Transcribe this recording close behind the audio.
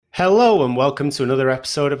Hello and welcome to another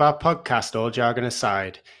episode of our podcast, All Jargon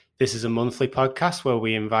Aside. This is a monthly podcast where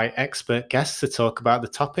we invite expert guests to talk about the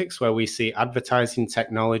topics where we see advertising,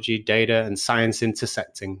 technology, data and science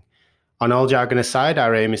intersecting. On All Jargon Aside,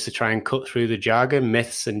 our aim is to try and cut through the jargon,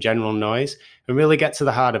 myths and general noise and really get to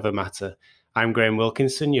the heart of a matter. I'm Graham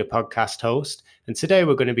Wilkinson, your podcast host, and today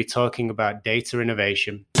we're going to be talking about data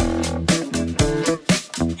innovation.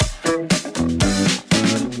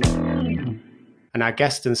 And our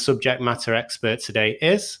guest and subject matter expert today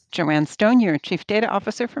is Joanne Stone, your Chief Data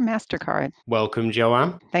Officer for MasterCard. Welcome,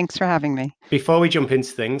 Joanne. Thanks for having me. Before we jump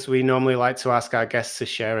into things, we normally like to ask our guests to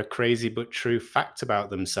share a crazy but true fact about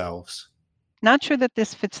themselves. Not sure that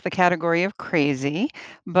this fits the category of crazy,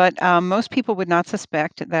 but most people would not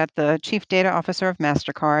suspect that the Chief Data Officer of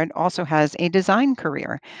MasterCard also has a design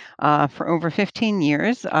career. For over 15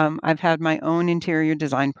 years, I've had my own interior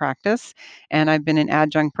design practice, and I've been an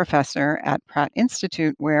adjunct professor at Pratt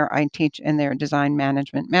Institute, where I teach in their Design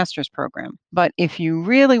Management Master's program. But if you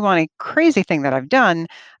really want a crazy thing that I've done,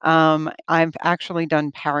 I've actually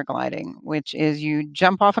done paragliding, which is you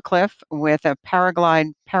jump off a cliff with a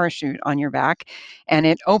paraglide parachute on your back, and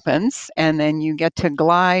it opens, and then you get to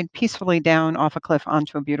glide peacefully down off a cliff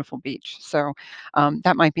onto a beautiful beach. So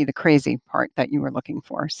that might be the crazy part that you were looking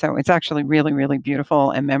for. So it's actually really, really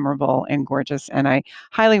beautiful and memorable and gorgeous, and I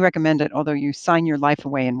highly recommend it, although you sign your life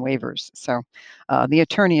away in waivers. So the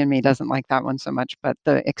attorney in me doesn't like that one so much, but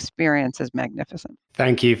the experience is magnificent.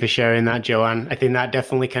 Thank you for sharing that, Joanne. I think that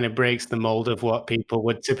definitely kind of breaks the mold of what people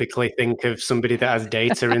would typically think of somebody that has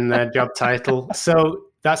data in their job title. So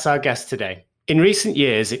that's our guest today. In recent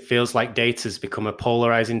years, it feels like data has become a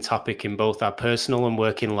polarizing topic in both our personal and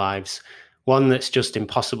working lives, one that's just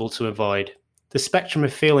impossible to avoid. The spectrum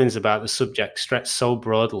of feelings about the subject stretch so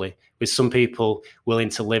broadly, with some people willing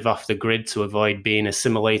to live off the grid to avoid being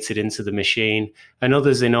assimilated into the machine, and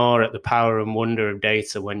others in awe at the power and wonder of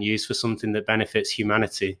data when used for something that benefits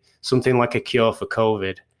humanity, something like a cure for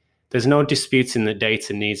COVID. There's no disputing that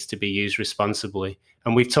data needs to be used responsibly,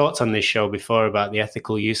 and we've talked on this show before about the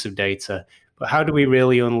ethical use of data, but how do we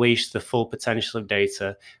really unleash the full potential of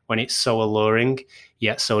data when it's so alluring,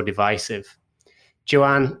 yet so divisive?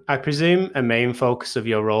 Joanne, I presume a main focus of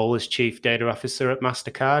your role as Chief Data Officer at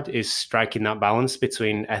MasterCard is striking that balance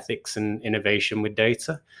between ethics and innovation with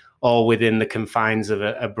data, all within the confines of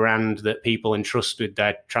a brand that people entrust with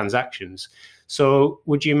their transactions. So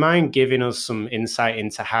would you mind giving us some insight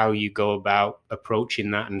into how you go about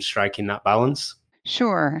approaching that and striking that balance?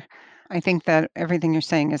 Sure. I think that everything you're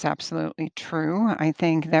saying is absolutely true. I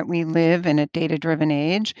think that we live in a data-driven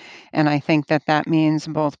age, and I think that that means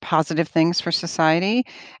both positive things for society,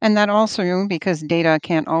 and that also, because data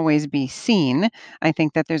can't always be seen, I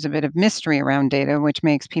think that there's a bit of mystery around data, which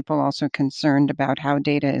makes people also concerned about how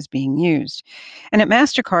data is being used. And at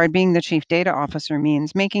MasterCard, being the Chief Data Officer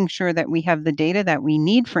means making sure that we have the data that we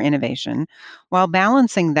need for innovation, while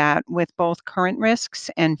balancing that with both current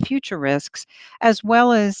risks and future risks, as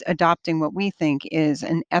well as adopting what we think is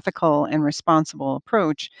an ethical and responsible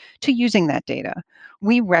approach to using that data.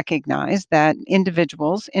 We recognize that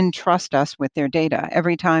individuals entrust us with their data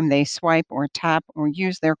every time they swipe or tap or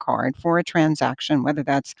use their card for a transaction, whether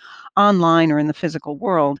that's online or in the physical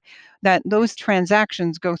world, that those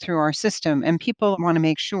transactions go through our system, and people want to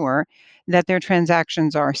make sure that their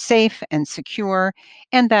transactions are safe and secure,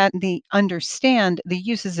 and that they understand the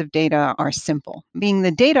uses of data are simple. Being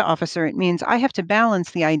the data officer, it means I have to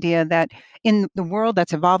balance the idea that in the world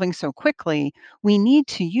that's evolving so quickly, we need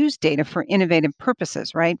to use data for innovative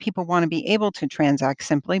purposes, right? People want to be able to transact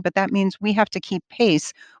simply, but that means we have to keep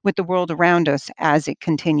pace with the world around us as it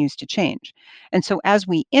continues to change. And so as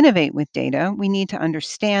we innovate with data, we need to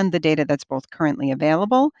understand the data that's both currently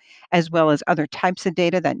available, as well as other types of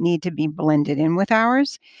data that need to be blended in with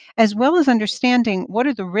ours, as well as understanding what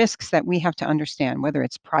are the risks that we have to understand, whether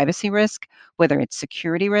it's privacy risk, whether it's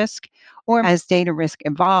security risk, or as data risk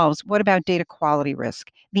evolves, what about data quality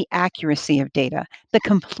risk, the accuracy of data, the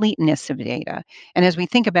completeness of data? And as we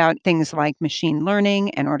think about things like machine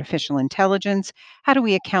learning and artificial intelligence, how do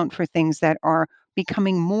we account for things that are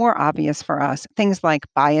becoming more obvious for us, things like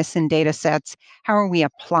bias in data sets? How are we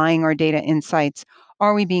applying our data insights?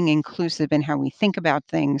 Are we being inclusive in how we think about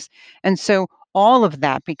things? And so all of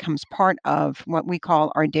that becomes part of what we call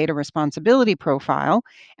our data responsibility profile,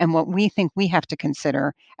 and what we think we have to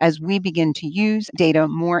consider as we begin to use data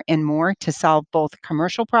more and more to solve both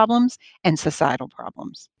commercial problems and societal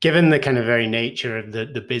problems. Given the kind of very nature of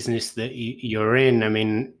the business that you're in, I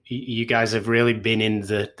mean, you guys have really been in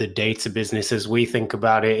the data business as we think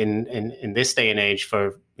about it in this day and age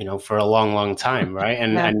for a long, long time, right?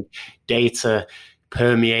 And Yeah. and data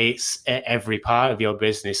permeates every part of your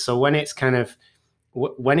business. So when it's kind of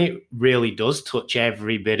when it really does touch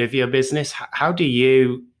every bit of your business, how do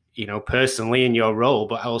you, personally in your role,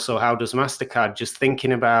 but also how does MasterCard, just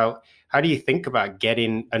thinking about, how do you think about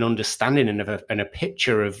getting an understanding and a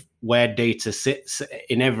picture of where data sits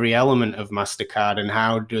in every element of MasterCard, and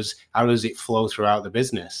how does it flow throughout the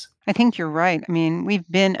business? I think you're right. I mean, we've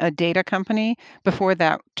been a data company before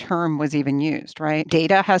that term was even used, right?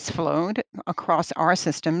 Data has flowed across our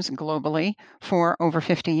systems globally for over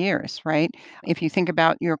 50 years, right? If you think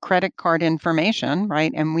about your credit card information,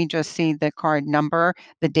 right, and we just see the card number,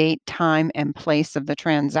 the date, time, and place of the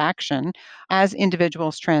transaction as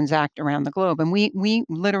individuals transact around the globe. And we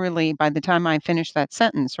literally, by the time I finish that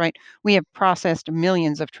sentence, right, we have processed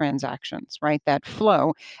millions of transactions, right, that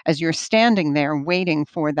flow as you're standing there waiting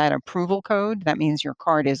for that approval code. That means your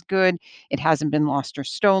card is good. It hasn't been lost or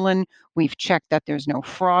stolen. We've checked that there's no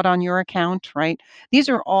fraud on your account, right? These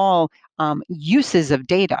are all uses of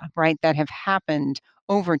data, right, that have happened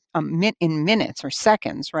over in minutes or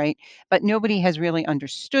seconds, right? But nobody has really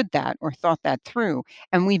understood that or thought that through.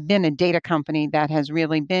 And we've been a data company that has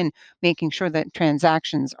really been making sure that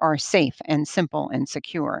transactions are safe and simple and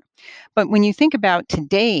secure. But when you think about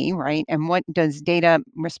today, right, and what does data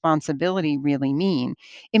responsibility really mean?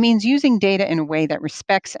 It means using data in a way that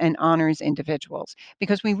respects and honors individuals,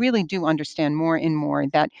 because we really do understand more and more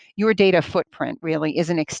that your data footprint really is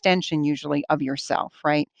an extension usually of yourself,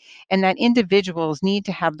 right? And that individuals need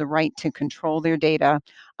to have the right to control their data,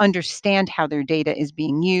 understand how their data is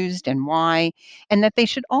being used and why, and that they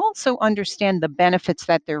should also understand the benefits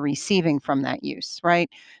that they're receiving from that use, right?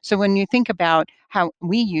 So when you think about how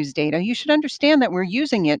we use data, you should understand that we're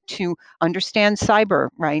using it to understand cyber,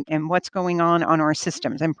 right? And what's going on our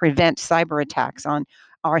systems and prevent cyber attacks on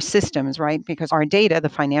our systems, right? Because our data, the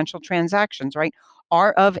financial transactions, right,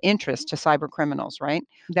 are of interest to cyber criminals, right?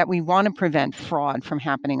 That we want to prevent fraud from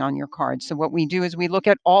happening on your card. So what we do is we look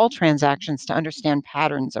at all transactions to understand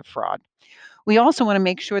patterns of fraud. We also want to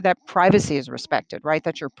make sure that privacy is respected, right?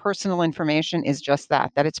 That your personal information is just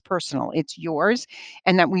that, that it's personal, it's yours,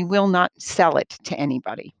 and that we will not sell it to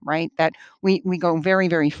anybody, right? That we go very,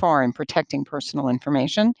 very far in protecting personal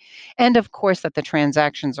information. And of course, that the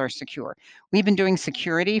transactions are secure. We've been doing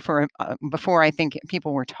security for before I think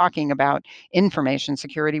people were talking about information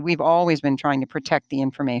security. We've always been trying to protect the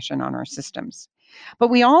information on our systems. But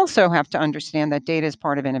we also have to understand that data is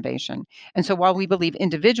part of innovation. And so while we believe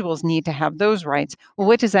individuals need to have those rights, well,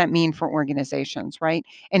 what does that mean for organizations, right?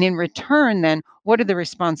 And in return, then, what are the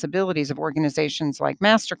responsibilities of organizations like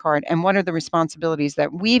MasterCard? And what are the responsibilities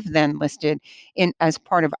that we've then listed in as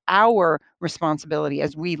part of our responsibility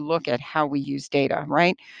as we look at how we use data,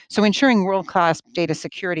 right? So ensuring world-class data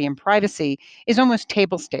security and privacy is almost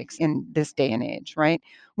table stakes in this day and age, right?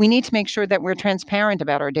 We need to make sure that we're transparent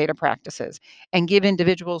about our data practices and give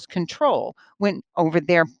individuals control when over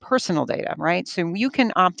their personal data, right? So you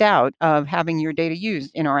can opt out of having your data used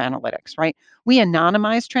in our analytics, right? We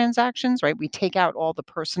anonymize transactions, right? We take out all the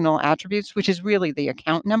personal attributes, which is really the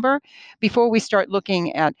account number, before we start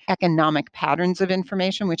looking at economic patterns of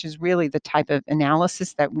information, which is really the type of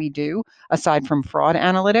analysis that we do aside from fraud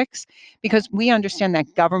analytics, because we understand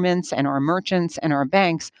that governments and our merchants and our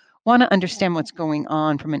banks want to understand what's going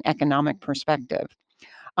on from an economic perspective.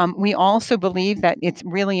 We also believe that it's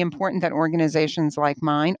really important that organizations like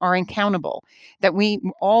mine are accountable, that we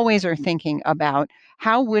always are thinking about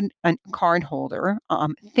how would a cardholder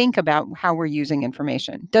think about how we're using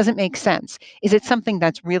information. Does it make sense? Is it something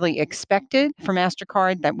that's really expected for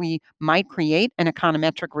MasterCard that we might create an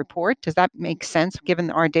econometric report? Does that make sense given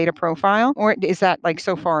our data profile? Or is that like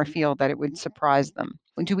so far afield that it would surprise them?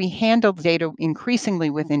 Do we handle data increasingly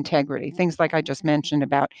with integrity? Things like I just mentioned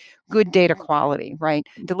about good data quality, right?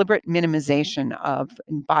 Deliberate minimization of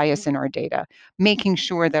bias in our data, making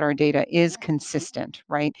sure that our data is consistent,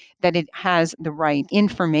 right? That it has the right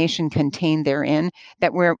information contained therein,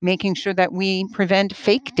 that we're making sure that we prevent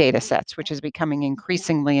fake data sets, which is becoming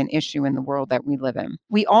increasingly an issue in the world that we live in.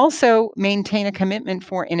 We also maintain a commitment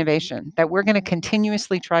for innovation, that we're going to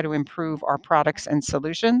continuously try to improve our products and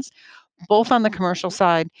solutions both on the commercial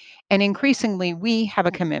side, and increasingly we have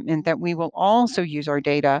a commitment that we will also use our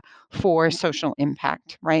data for social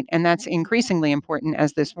impact, right? And that's increasingly important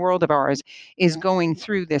as this world of ours is going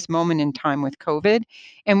through this moment in time with COVID.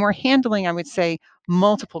 And we're handling, I would say,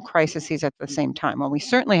 multiple crises at the same time. Well, we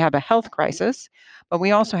certainly have a health crisis, but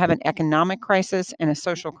we also have an economic crisis and a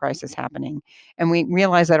social crisis happening. And we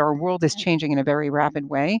realize that our world is changing in a very rapid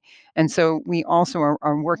way. And so we also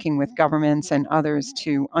are working with governments and others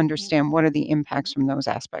to understand what are the impacts from those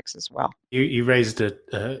aspects as well. You raised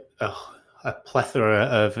a a plethora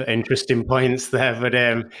of interesting points there, but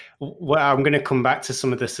well, I'm going to come back to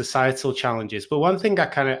some of the societal challenges. But one thing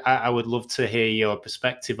I would love to hear your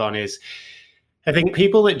perspective on is, I think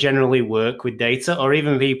people that generally work with data, or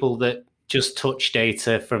even people that just touch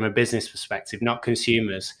data from a business perspective, not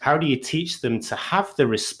consumers, how do you teach them to have the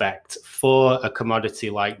respect for a commodity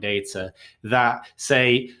like data that,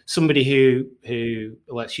 say, somebody who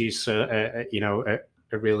let's use a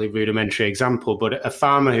really rudimentary example, but a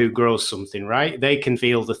farmer who grows something, right? They can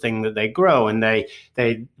feel the thing that they grow, and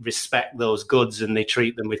they respect those goods and they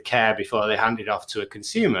treat them with care before they hand it off to a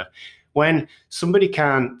consumer. When somebody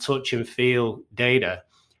can't touch and feel data,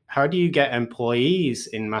 how do you get employees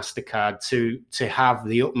in MasterCard to have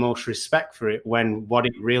the utmost respect for it when what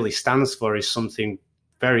it really stands for is something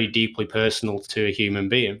very deeply personal to a human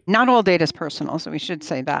being? Not all data is personal, so we should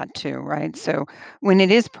say that too, right? So when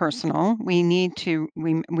it is personal, we need to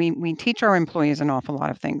we teach our employees an awful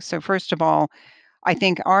lot of things. So first of all, I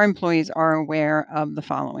think our employees are aware of the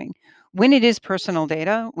following. When it is personal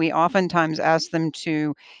data, we oftentimes ask them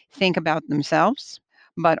to think about themselves,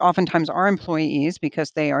 but oftentimes our employees,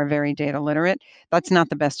 because they are very data literate, that's not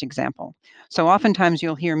the best example. So oftentimes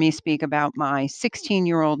you'll hear me speak about my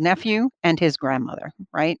 16-year-old nephew and his grandmother,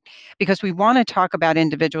 right? Because we want to talk about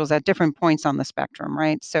individuals at different points on the spectrum,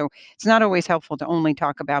 right? So it's not always helpful to only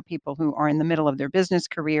talk about people who are in the middle of their business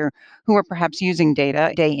career, who are perhaps using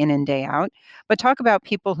data day in and day out, but talk about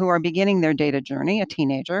people who are beginning their data journey, a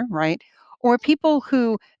teenager, right? Or people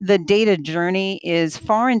who the data journey is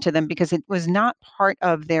foreign to them because it was not part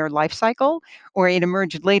of their life cycle, or it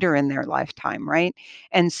emerged later in their lifetime, right?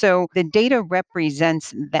 And so the data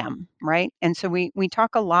represents them, right? And so we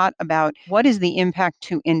talk a lot about what is the impact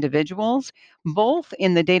to individuals, both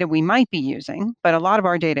in the data we might be using, but a lot of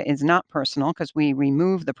our data is not personal because we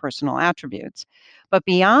remove the personal attributes. But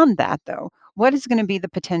beyond that, though, what is going to be the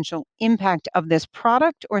potential impact of this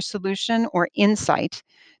product or solution or insight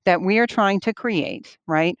that we are trying to create,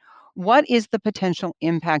 right? What is the potential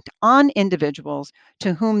impact on individuals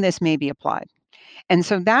to whom this may be applied? And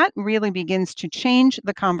so that really begins to change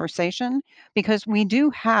the conversation, because we do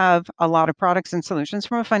have a lot of products and solutions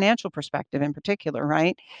from a financial perspective in particular,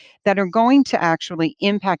 right? That are going to actually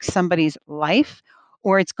impact somebody's life,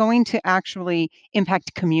 or it's going to actually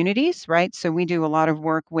impact communities, right? So we do a lot of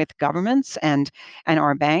work with governments and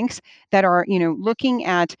our banks that are, looking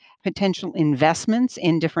at potential investments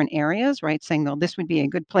in different areas, right? Saying, well, this would be a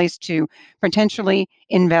good place to potentially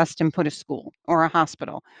invest and put a school or a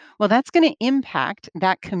hospital. Well, that's going to impact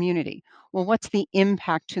that community. Well, what's the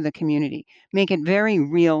impact to the community? Make it very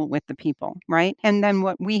real with the people, right? And then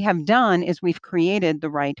what we have done is we've created the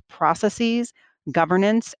right processes,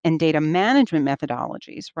 governance, and data management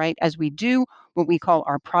methodologies, right? As we do what we call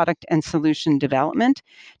our product and solution development,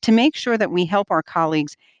 to make sure that we help our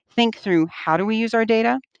colleagues think through, how do we use our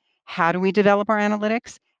data? How do we develop our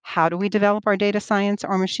analytics? How do we develop our data science,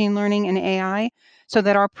 our machine learning and AI? So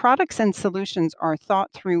that our products and solutions are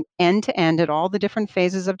thought through end to end at all the different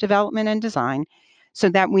phases of development and design, so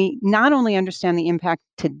that we not only understand the impact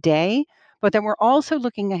today, but that we're also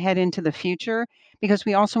looking ahead into the future, because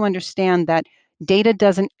we also understand that data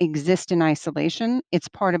doesn't exist in isolation. It's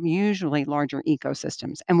part of usually larger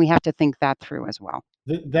ecosystems, and we have to think that through as well.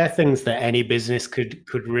 They're things that any business could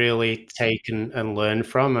really take and learn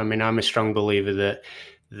from. I mean, I'm a strong believer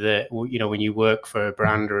that when you work for a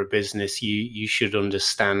brand or a business, you should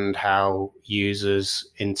understand how users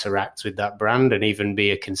interact with that brand, and even be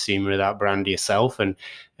a consumer of that brand yourself. And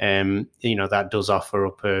that does offer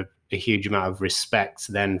up a huge amount of respect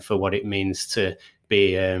then for what it means to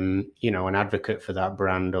be an advocate for that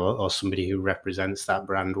brand, or somebody who represents that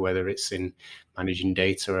brand, whether it's in managing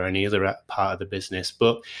data or any other part of the business.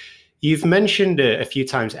 But you've mentioned a few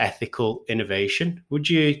times ethical innovation. Would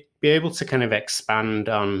you be able to kind of expand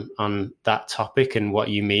on that topic and what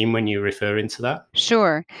you mean when you're referring to that?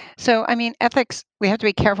 Sure. So, I mean, ethics, we have to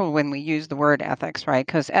be careful when we use the word ethics, right?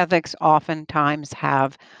 Because ethics oftentimes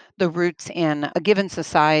have the roots in a given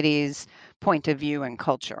society's point of view and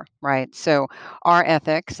culture, right? So, our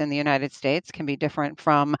ethics in the United States can be different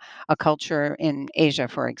from a culture in Asia,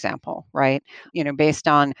 for example, right? Based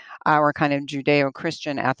on our kind of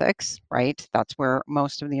Judeo-Christian ethics, right? That's where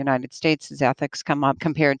most of the United States' ethics come up,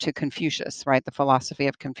 compared to Confucius, right? The philosophy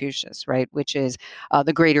of Confucius, right? Which is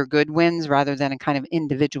the greater good wins, rather than a kind of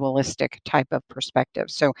individualistic type of perspective.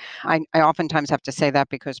 So I oftentimes have to say that,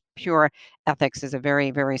 because pure ethics is a very,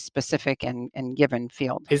 very specific and given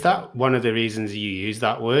field. Is that one of the reasons you use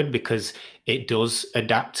that word? Because it does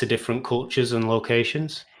adapt to different cultures and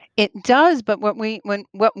locations? It does, but what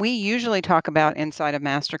we usually talk about inside of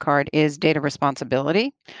Mastercard is data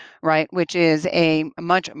responsibility, right? Which is a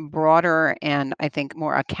much broader and I think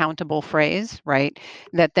more accountable phrase, right?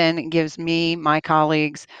 That then gives me, my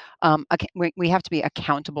colleagues, we have to be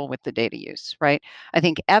accountable with the data use, right? I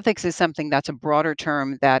think ethics is something that's a broader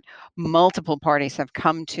term that multiple parties have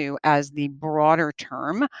come to as the broader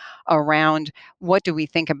term around what do we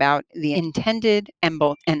think about the intended and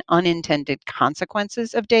both and unintended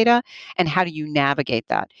consequences of data, and how do you navigate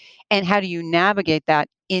that? And how do you navigate that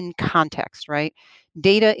in context, right?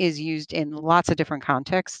 Data is used in lots of different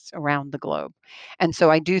contexts around the globe. And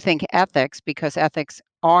so I do think ethics, because ethics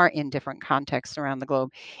are in different contexts around the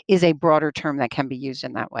globe, is a broader term that can be used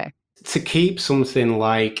in that way. To keep something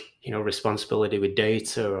like responsibility with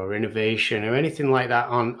data or innovation or anything like that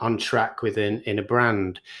on track within in a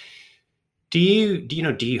brand, do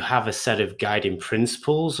you have a set of guiding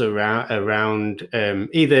principles around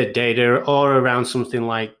either data or around something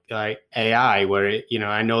like AI, where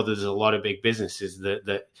I know there's a lot of big businesses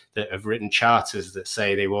that have written charters that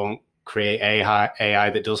say they won't create AI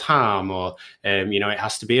that does harm, or it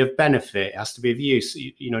has to be of benefit, it has to be of use.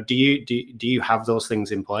 Do you have those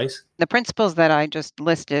things in place? The principles that I just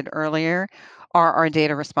listed earlier are our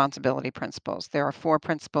data responsibility principles. There are 4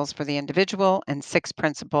 principles for the individual and 6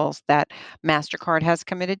 principles that Mastercard has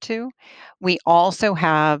committed to. We also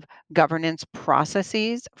have governance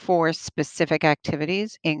processes for specific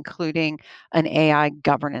activities, including an AI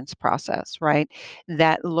governance process, right?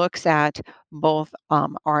 That looks at both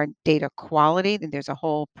our data quality. There's a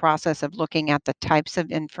whole process of looking at the types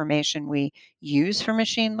of information we use for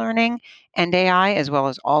machine learning and AI, as well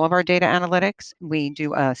as all of our data analytics. We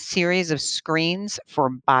do a series of screens for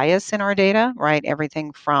bias in our data, right?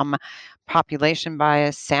 Everything from population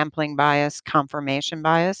bias, sampling bias, confirmation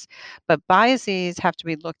bias. But biases have to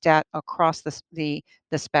be looked at across the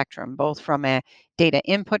spectrum, both from a data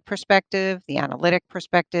input perspective, the analytic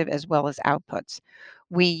perspective, as well as outputs.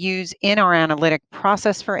 We use in our analytic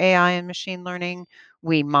process for AI and machine learning,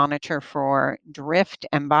 we monitor for drift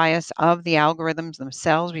and bias of the algorithms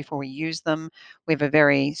themselves before we use them. We have a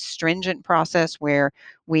very stringent process where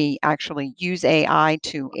we actually use AI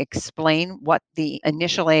to explain what the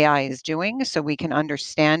initial AI is doing so we can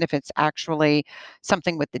understand if it's actually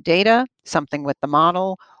something with the data, something with the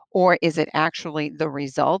model, or is it actually the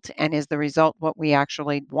result? And is the result what we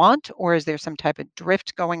actually want? Or is there some type of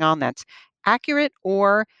drift going on that's accurate,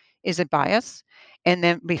 or is it bias? And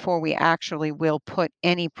then before we actually will put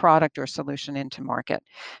any product or solution into market.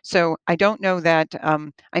 So I don't know that,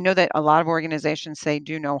 I know that a lot of organizations say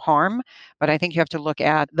do no harm, but I think you have to look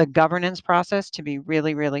at the governance process to be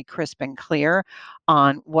really, really crisp and clear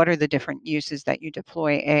on what are the different uses that you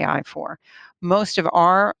deploy AI for. Most of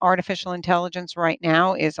our artificial intelligence right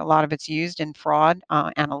now is a lot of it's used in fraud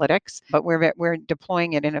analytics, but we're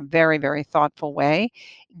deploying it in a very, very thoughtful way,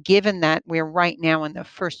 given that we're right now in the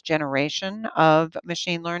first generation of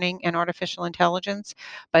machine learning and artificial intelligence.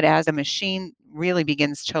 But as a machine really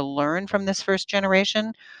begins to learn from this first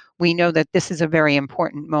generation, we know that this is a very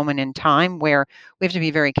important moment in time where we have to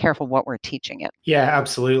be very careful what we're teaching it. Yeah,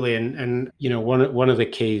 absolutely. And one of the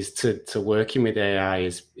keys to working with AI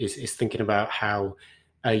is thinking about how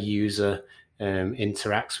a user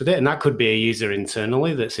interacts with it, and that could be a user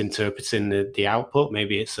internally that's interpreting the output.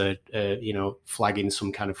 Maybe it's flagging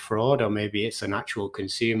some kind of fraud, or maybe it's an actual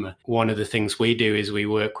consumer. One of the things we do is we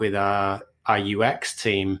work with our UX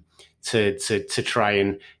team to try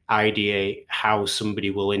and ideate how somebody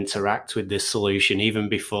will interact with this solution even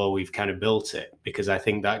before we've kind of built it, because I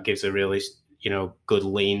think that gives a really good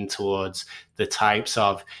lean towards the types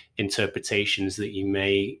of interpretations that you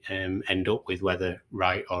may end up with, whether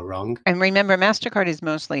right or wrong. And remember, MasterCard is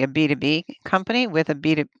mostly a B2B company with a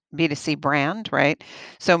B2C brand, right?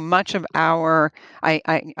 So much of I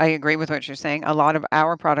agree with what you're saying. A lot of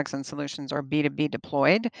our products and solutions are B2B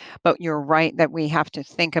deployed, but you're right that we have to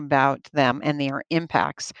think about them and their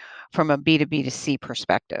impacts from a B2B2C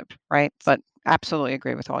perspective, right? But absolutely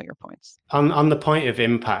agree with all your points. On the point of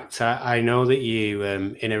impact, I know that you,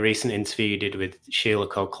 in a recent interview you did with Sheila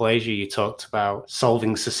Cole-Claser, you talked about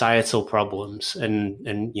solving societal problems and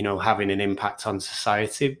having an impact on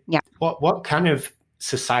society. Yeah. What kind of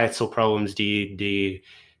societal problems do you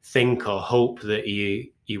think or hope that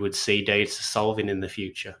you would see data solving in the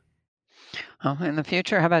future? Oh, in the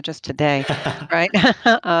future, how about just today, right?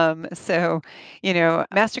 So,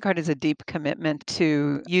 MasterCard is a deep commitment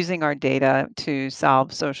to using our data to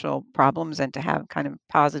solve social problems and to have kind of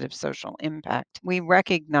positive social impact. We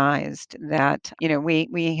recognized that,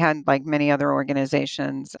 we had, like many other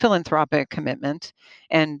organizations, philanthropic commitment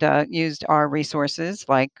and used our resources,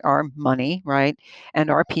 like our money, right?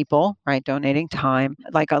 And our people, right? Donating time,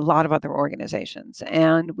 like a lot of other organizations.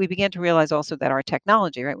 And we began to realize also that our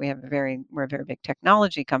technology, right? We're a very big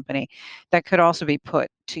technology company that could also be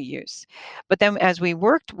put to use. But then as we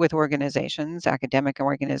worked with organizations, academic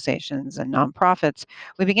organizations and nonprofits,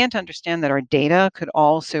 we began to understand that our data could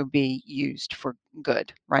also be used for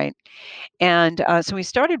good, right? And so we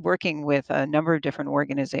started working with a number of different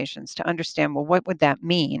organizations to understand, well, what would that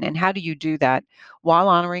mean? And how do you do that while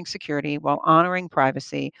honoring security, while honoring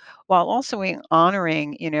privacy, while also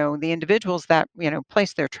honoring, the individuals that,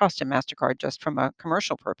 place their trust in MasterCard just from a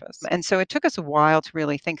commercial purpose. And so it took us a while to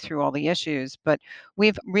really think through all the issues, but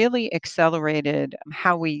we've really accelerated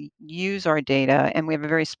how we use our data, and we have a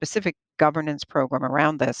very specific governance program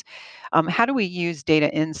around this. How do we use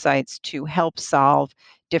data insights to help solve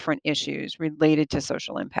different issues related to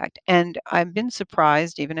social impact? And I've been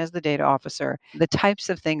surprised, even as the data officer, the types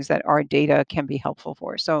of things that our data can be helpful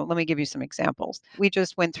for. So let me give you some examples. We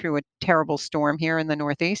just went through a terrible storm here in the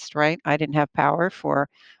Northeast, right? I didn't have power for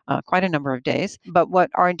quite a number of days. But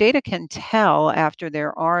what our data can tell after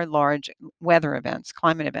there are large weather events,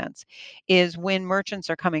 climate events, is when merchants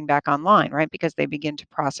are coming back online, right? Because they begin to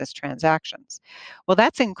process transactions. Well,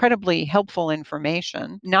 that's incredibly helpful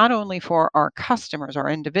information, not only for our customers, our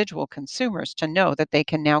individual consumers, to know that they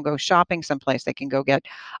can now go shopping someplace, they can go get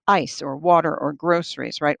ice or water or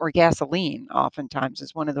groceries, right? Or gasoline, oftentimes,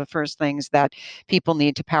 is one of the first things that people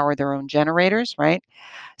need to power their own generators, right?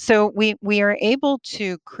 So we are able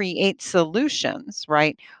to create solutions,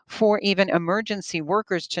 right, for even emergency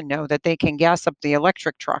workers to know that they can gas up the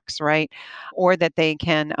electric trucks, right, or that they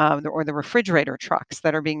can, or the refrigerator trucks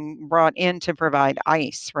that are being brought in to provide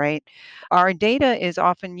ice, right. Our data is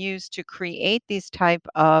often used to create these type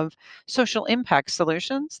of social impact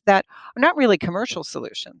solutions that are not really commercial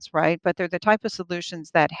solutions, right, but they're the type of solutions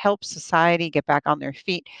that help society get back on their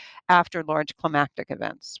feet after large climactic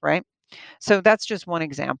events, right. So that's just one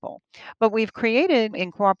example. But we've created,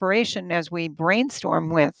 in cooperation as we brainstorm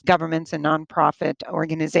with governments and nonprofit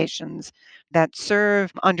organizations that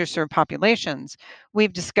serve underserved populations,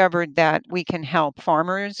 we've discovered that we can help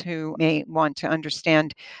farmers who may want to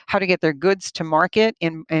understand how to get their goods to market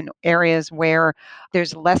in areas where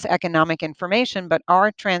there's less economic information, but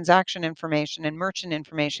our transaction information and merchant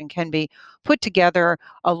information can be put together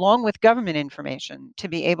along with government information to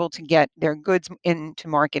be able to get their goods into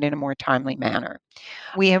market in a more timely manner.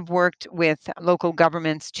 We have worked with local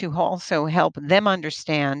governments to also help them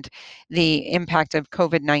understand the impact of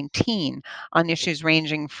COVID-19 on issues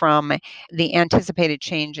ranging from the anticipated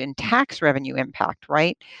change in tax revenue impact,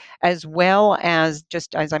 right? As well as,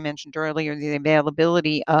 just as I mentioned earlier, the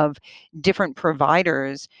availability of different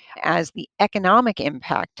providers as the economic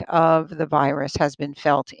impact of the virus has been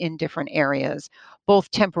felt in different areas,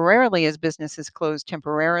 both temporarily as businesses closed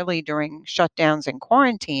temporarily during shutdowns and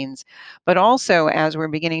quarantines, but also as we're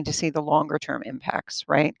beginning to see the longer term impacts,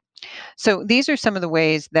 right? So these are some of the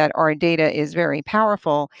ways that our data is very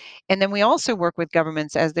powerful. And then we also work with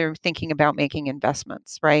governments as they're thinking about making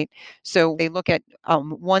investments, right? So they look at,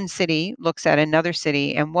 one city looks at another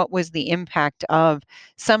city and what was the impact of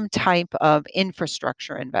some type of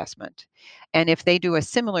infrastructure investment. And if they do a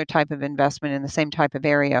similar type of investment in the same type of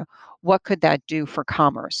area, what could that do for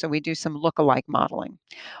commerce? So we do some lookalike modeling.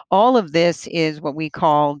 All of this is what we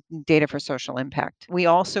call data for social impact. We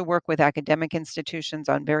also work with academic institutions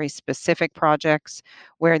on very specific projects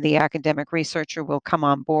where the academic researcher will come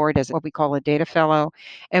on board as what we call a data fellow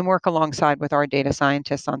and work alongside with our data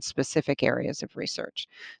scientists on specific areas of research.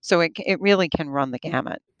 So it really can run the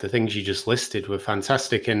gamut. The things you just listed were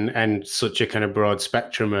fantastic, and such a kind of broad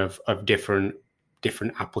spectrum of different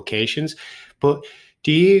applications. But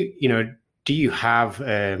do you have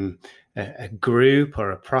a group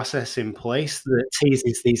or a process in place that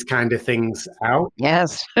teases these kind of things out?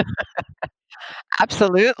 Yes.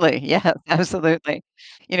 Absolutely. Yes, absolutely.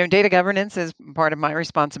 Data governance is part of my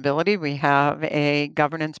responsibility. We have a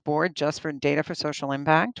governance board just for data for social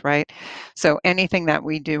impact, right? So anything that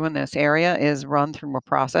we do in this area is run through a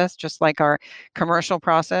process, just like our commercial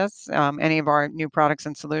process. Any of our new products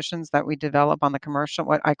and solutions that we develop on the commercial,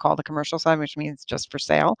 what I call the commercial side, which means just for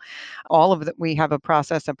sale. All of that, we have a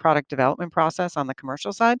process, a product development process on the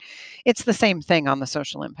commercial side. It's the same thing on the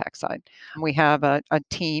social impact side. We have a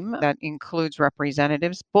team that includes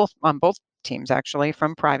representatives both on both teams actually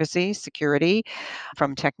from privacy, security,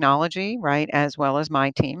 from technology, right, as well as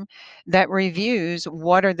my team, that reviews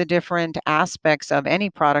what are the different aspects of any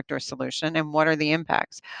product or solution and what are the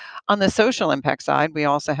impacts. On the social impact side, we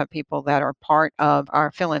also have people that are part of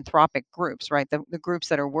our philanthropic groups, right, the groups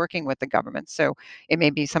that are working with the government. So it may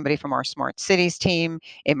be somebody from our smart cities team,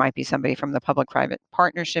 it might be somebody from the public private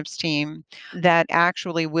partnerships team that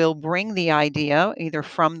actually will bring the idea either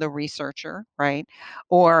from the researcher, right,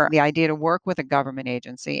 or the idea to work with a government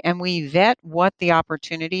agency. And we vet what the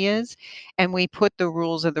opportunity is, and we put the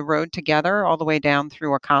rules of the road together all the way down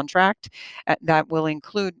through a contract that will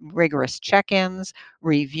include rigorous check-ins,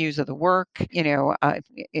 reviews of the work,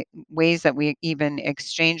 ways that we even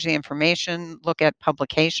exchange the information, look at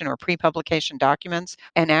publication or pre-publication documents,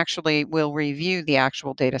 and actually will review the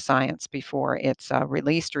actual data science before it's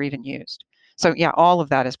released or even used. So yeah, all of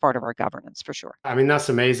that is part of our governance for sure. I mean, that's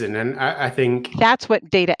amazing. And I think That's what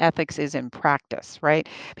data ethics is in practice, right?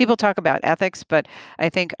 People talk about ethics, but I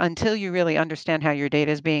think until you really understand how your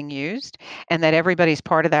data is being used and that everybody's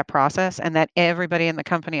part of that process and that everybody in the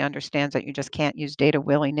company understands that you just can't use data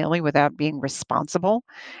willy-nilly without being responsible.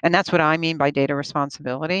 And that's what I mean by data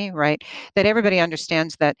responsibility, right? That everybody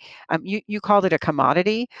understands that you called it a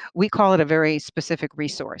commodity. We call it a very specific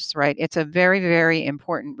resource, right? It's a very, very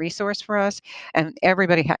important resource for us. And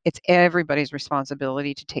it's everybody's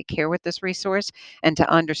responsibility to take care with this resource and to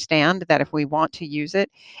understand that if we want to use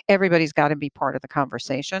it, everybody's got to be part of the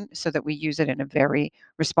conversation so that we use it in a very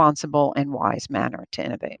responsible and wise manner to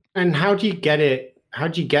innovate. And how do you get it? How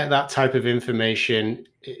do you get that type of information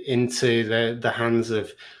into the hands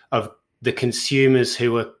of the consumers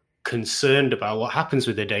who are concerned about what happens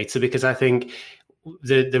with the data? Because I think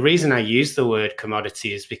the reason I use the word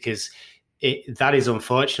commodity is because that is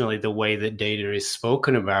unfortunately the way that data is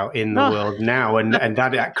spoken about in the world now, and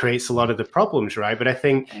that creates a lot of the problems, right? But I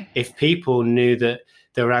think if people knew that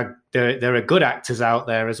there are good actors out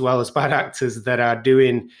there as well as bad actors that are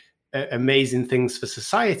doing amazing things for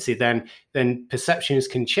society, then perceptions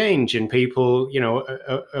can change, and people,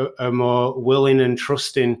 are more willing and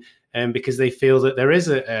trusting, because they feel that there is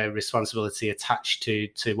a responsibility attached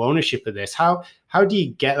to ownership of this. How do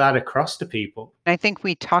you get that across to people? I think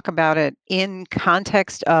we talk about it in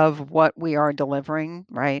context of what we are delivering,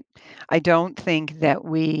 right? I don't think that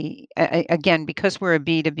again, because we're a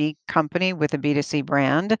B2B company with a B2C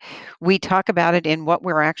brand, we talk about it in what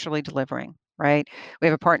we're actually delivering. Right. We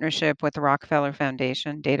have a partnership with the Rockefeller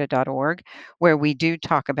Foundation, data.org, where we do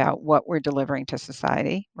talk about what we're delivering to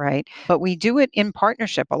society. Right. But we do it in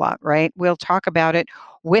partnership a lot. Right. We'll talk about it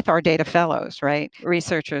with our data fellows, right?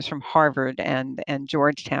 Researchers from Harvard and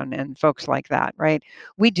Georgetown and folks like that, right?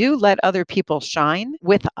 We do let other people shine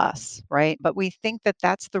with us, right? But we think that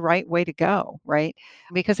that's the right way to go, right?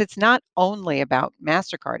 Because it's not only about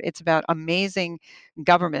MasterCard, it's about amazing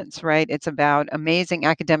governments, right? It's about amazing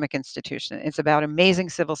academic institutions. It's about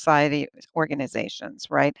amazing civil society organizations,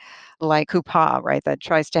 right? Like Coupa, right? That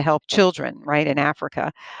tries to help children, right? In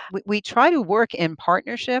Africa. We try to work in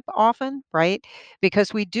partnership often, right?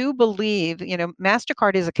 Because we do believe,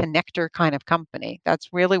 MasterCard is a connector kind of company. That's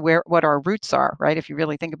really what our roots are, right? If you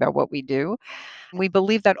really think about what we do, we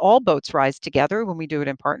believe that all boats rise together when we do it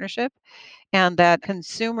in partnership, and that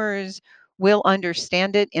consumers will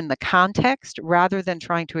understand it in the context rather than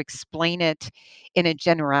trying to explain it in a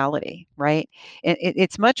generality, right?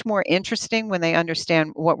 It's much more interesting when they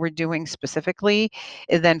understand what we're doing specifically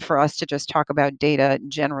than for us to just talk about data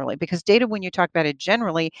generally. Because data, when you talk about it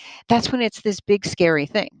generally, that's when it's this big, scary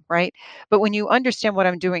thing, right? But when you understand what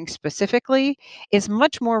I'm doing specifically, it's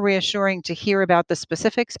much more reassuring to hear about the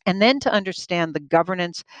specifics and then to understand the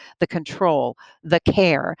governance, the control, the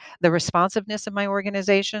care, the responsiveness of my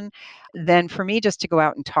organization, than for me just to go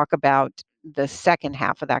out and talk about the second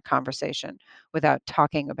half of that conversation without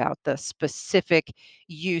talking about the specific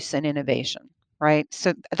use and innovation, right?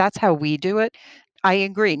 So that's how we do it. I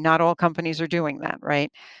agree, not all companies are doing that,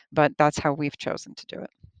 right? But that's how we've chosen to do it.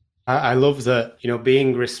 I love that,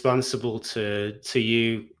 being responsible to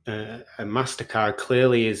you, and MasterCard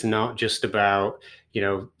clearly is not just about,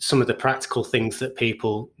 some of the practical things that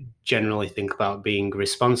people generally think about being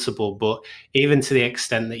responsible, but even to the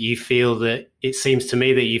extent that you feel that, it seems to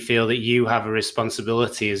me that you feel that you have a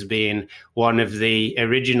responsibility as being one of the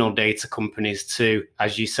original data companies to,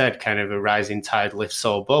 as you said, kind of a rising tide lifts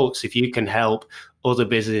all boats. If you can help other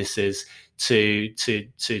businesses to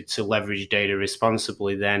leverage data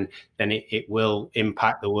responsibly, then it will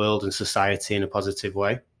impact the world and society in a positive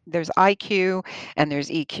way. there's IQ and there's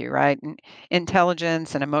EQ, right? And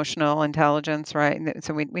intelligence and emotional intelligence, right?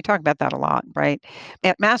 So we talk about that a lot, right?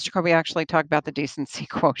 At Mastercard, we actually talk about the decency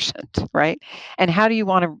quotient, right? And how do you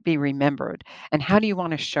want to be remembered? And how do you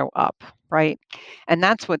want to show up, right? And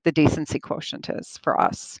that's what the decency quotient is for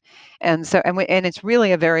us. And so, and it's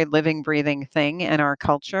really a very living, breathing thing in our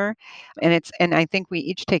culture. And I think we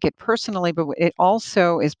each take it personally, but it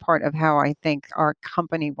also is part of how I think our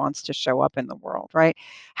company wants to show up in the world, right?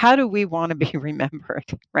 How do we want to be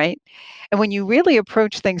remembered, right? And when you really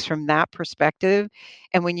approach things from that perspective,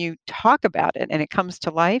 and when you talk about it and it comes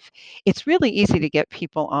to life, it's really easy to get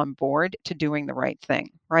people on board to doing the right thing,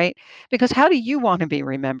 right? Because how do you want to be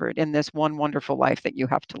remembered in this one wonderful life that you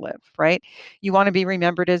have to live, right? You want to be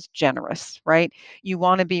remembered as generous, right? You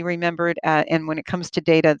want to be remembered, and when it comes to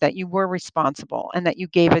data, that you were responsible and that you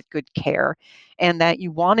gave it good care and that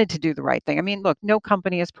you wanted to do the right thing. I mean, look, no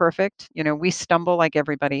company is perfect. You know, we stumble like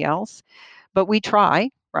everybody else, but we try,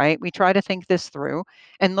 right? We try to think this through.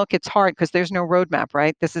 And look, it's hard because there's no roadmap,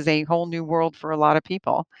 right? This is a whole new world for a lot of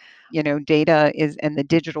people. You know, data is and the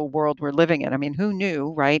digital world we're living in. I mean, who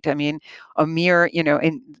knew, right? I mean, a mere,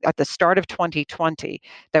 at the start of 2020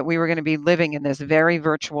 that we were going to be living in this very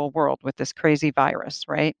virtual world with this crazy virus,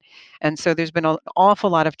 right? And so there's been an awful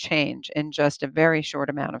lot of change in just a very short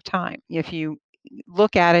amount of time. If you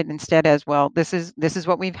look at it instead as, well, this is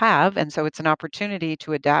what we have, and so it's an opportunity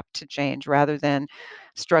to adapt to change rather than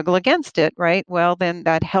struggle against it, right? Well, then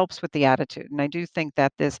that helps with the attitude. And I do think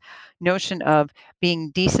that this notion of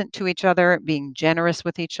being decent to each other, being generous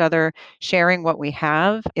with each other, sharing what we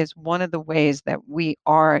have is one of the ways that we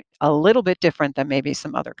are a little bit different than maybe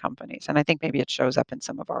some other companies. And I think maybe it shows up in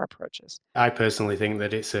some of our approaches. I personally think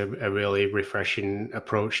that it's a really refreshing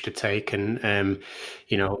approach to take, and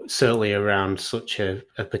certainly around such a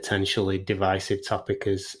potentially divisive topic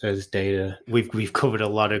as data. We've covered a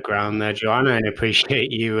lot of ground there, Joanna, and I appreciate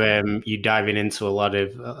you diving into a lot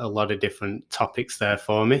of different topics there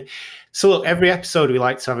for me. So, look, every episode we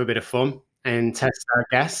like to have a bit of fun and test our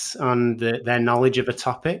guests on their knowledge of a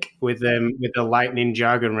topic with a lightning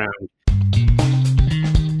jargon round.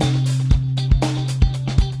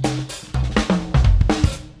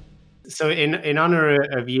 So in honor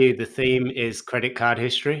of you, the theme is credit card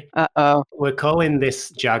history. Uh-oh. We're calling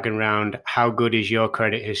this jargon round, How Good Is Your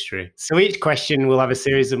Credit History? So each question will have a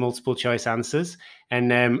series of multiple choice answers.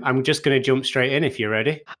 And I'm just going to jump straight in if you're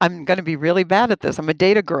ready. I'm going to be really bad at this. I'm a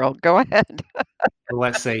data girl. Go ahead.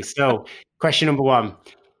 Let's see. So question number one.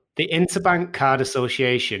 The Interbank Card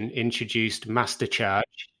Association introduced MasterCharge,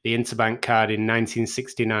 the Interbank card, in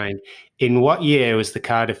 1969. In what year was the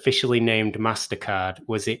card officially named MasterCard?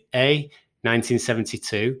 Was it A,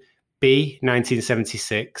 1972, B,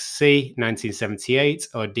 1976, C, 1978,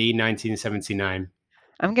 or D, 1979?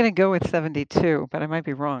 I'm going to go with 72, but I might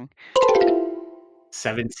be wrong.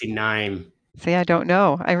 79. See, I don't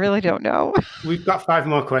know. I really don't know. We've got 5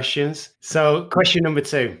 more questions. So question number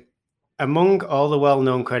 2. Among all the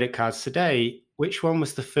well-known credit cards today, which one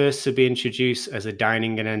was the first to be introduced as a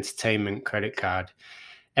dining and entertainment credit card?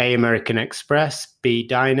 A, American Express, B,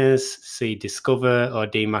 Diners, C, Discover, or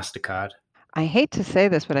D, MasterCard? I hate to say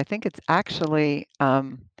this, but I think it's actually,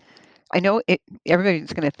 I know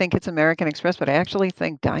everybody's going to think it's American Express, but I actually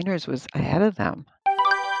think Diners was ahead of them.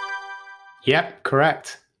 Yep,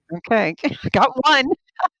 correct. Okay, got one.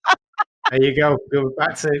 There you go. Go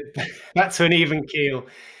back to an even keel.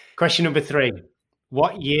 Question number 3.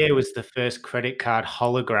 What year was the first credit card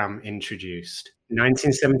hologram introduced?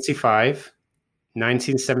 1975,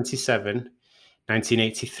 1977,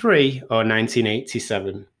 1983, or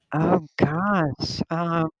 1987? Oh gosh.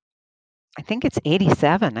 I think it's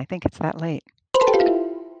 87. I think it's that late.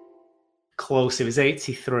 Close. It was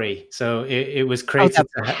 83. So it was Oh, created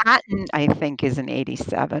the to patent, I think, is in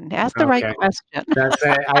 87. Ask the right Okay. question. That's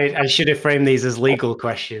it. I should have framed these as legal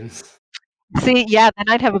questions. See, yeah, then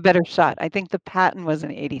I'd have a better shot. I think the patent was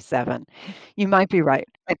in 87. You might be right.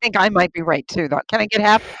 I think I might be right too, though. Can I get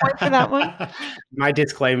half a point for that one? My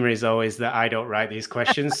disclaimer is always that I don't write these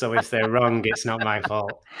questions, so if they're wrong, it's not my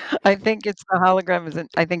fault. I think it's the hologram is in,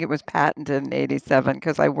 I think it was patented in 87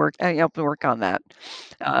 because I helped work on that.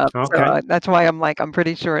 Okay. That's why I'm like, I'm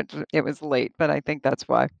pretty sure it was late, but I think that's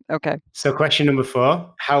why. Okay. So question number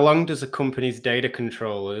 4. How long does a company's data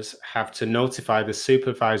controllers have to notify the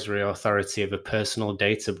supervisory authority of a personal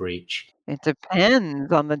data breach? It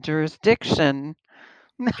depends on the jurisdiction.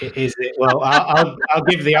 Is it, well, I'll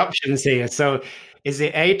give the options here. So is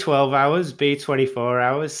it A, 12 hours, B, 24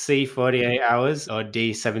 hours, C, 48 hours, or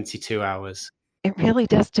D, 72 hours? It really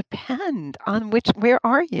does depend on where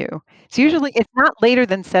are you? It's not later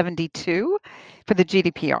than 72 for the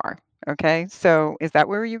GDPR. Okay, so is that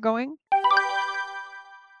where you're going?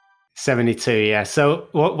 72, yeah. So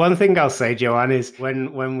one thing I'll say, Joanne, is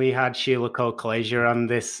when we had Sheila Cole-Kalasia on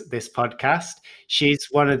this podcast, she's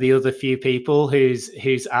one of the other few people who's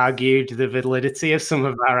argued the validity of some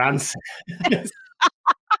of our answers.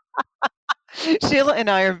 Sheila and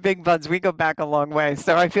I are big buds. We go back a long way,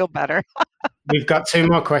 so I feel better. We've got 2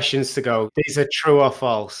 more questions to go. These are true or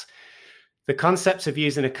false. The concept of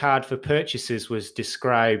using a card for purchases was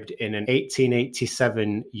described in an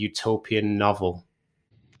 1887 utopian novel.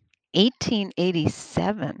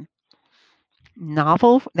 1887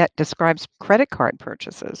 novel that describes credit card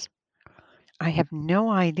purchases. I have no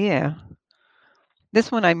idea.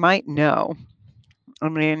 This one I might know. I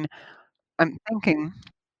mean, I'm thinking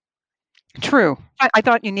true. I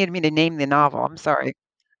thought you needed me to name the novel. I'm sorry.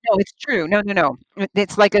 No, it's true. No, no, no.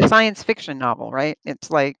 It's like a science fiction novel, right? It's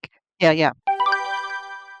like, yeah, yeah.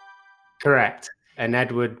 Correct. An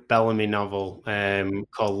Edward Bellamy novel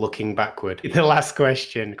called Looking Backward. The last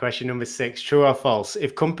question number 6, true or false?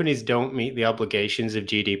 If companies don't meet the obligations of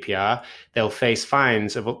GDPR, they'll face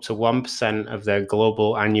fines of up to 1% of their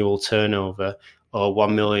global annual turnover or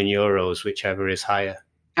 1 million euros, whichever is higher.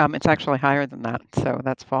 It's actually higher than that, so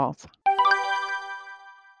that's false.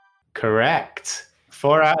 Correct.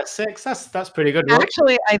 4 out of 6. That's pretty good.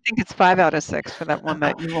 Actually, I think it's 5 out of 6 for that one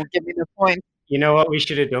that you won't give me the point. You know what we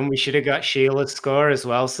should have done? We should have got Sheila's score as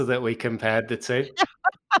well so that we compared the two.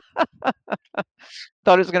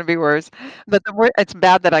 Thought it was gonna be worse, but it's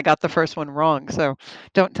bad that I got the first one wrong, so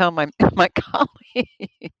don't tell my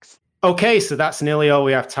colleagues. Okay, so that's nearly all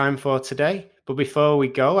we have time for today. But before we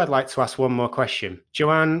go, I'd like to ask one more question.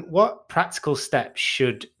 Joanne, what practical steps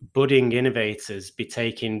should budding innovators be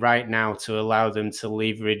taking right now to allow them to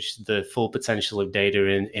leverage the full potential of data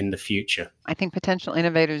in the future? I think potential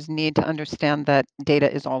innovators need to understand that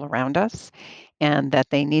data is all around us and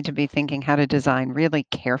that they need to be thinking how to design really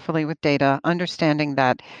carefully with data, understanding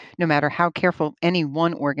that no matter how careful any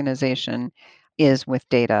one organization is with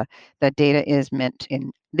data, that data is meant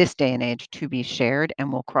in this day and age to be shared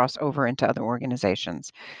and will cross over into other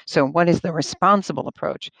organizations. So, what is the responsible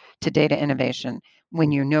approach to data innovation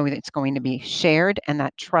when you know that it's going to be shared and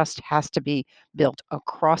that trust has to be built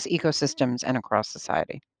across ecosystems and across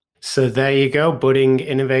society? So there you go, budding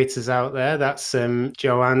innovators out there. That's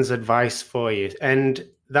Joanne's advice for you. And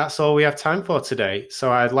that's all we have time for today.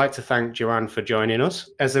 So I'd like to thank Joanne for joining us.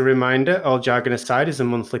 As a reminder, All Jargon Aside is a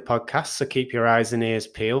monthly podcast, so keep your eyes and ears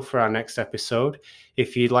peeled for our next episode.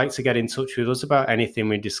 If you'd like to get in touch with us about anything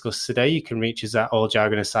we discussed today, you can reach us at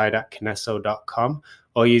alljargonaside@kinesso.com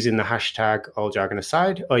or using the hashtag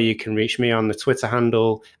alljargonaside, or you can reach me on the Twitter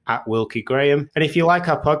handle at Wilkie Graham. And if you like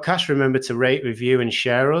our podcast, remember to rate, review, and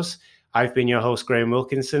share us. I've been your host, Graham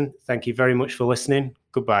Wilkinson. Thank you very much for listening.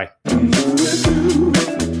 Goodbye.